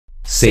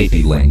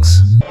Safety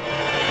Links.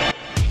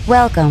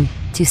 Welcome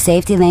to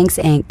Safety Links,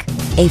 Inc.,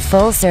 a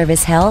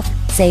full-service health,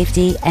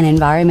 safety, and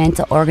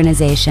environmental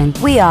organization.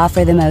 We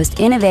offer the most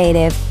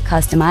innovative,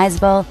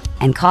 customizable,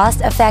 and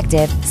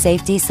cost-effective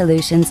safety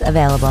solutions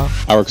available.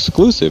 Our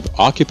exclusive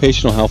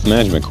Occupational Health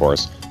Management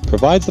course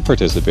provides the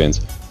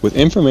participants with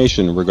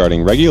information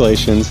regarding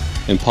regulations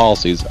and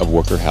policies of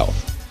worker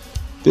health.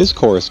 This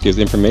course gives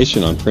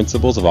information on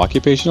principles of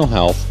occupational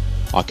health,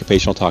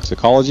 occupational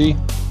toxicology,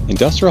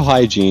 industrial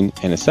hygiene,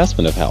 and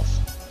assessment of health.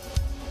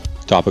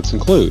 Topics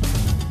include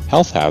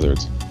health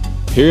hazards,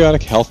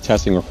 periodic health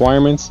testing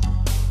requirements,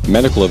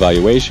 medical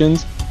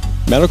evaluations,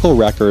 medical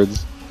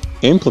records,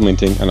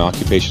 implementing an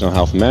occupational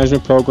health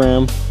management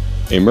program,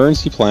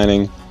 emergency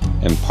planning,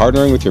 and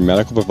partnering with your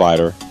medical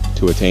provider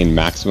to attain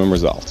maximum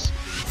results.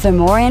 For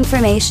more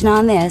information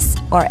on this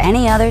or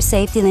any other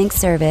Safety Link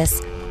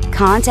service,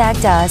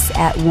 contact us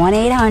at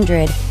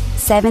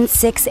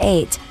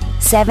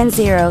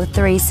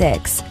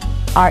 1-800-768-7036.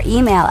 Our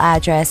email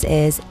address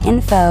is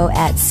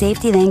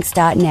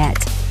info@safetylinks.net.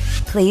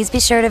 Please be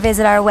sure to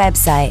visit our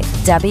website,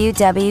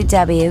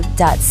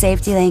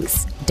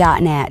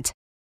 www.safetylinks.net.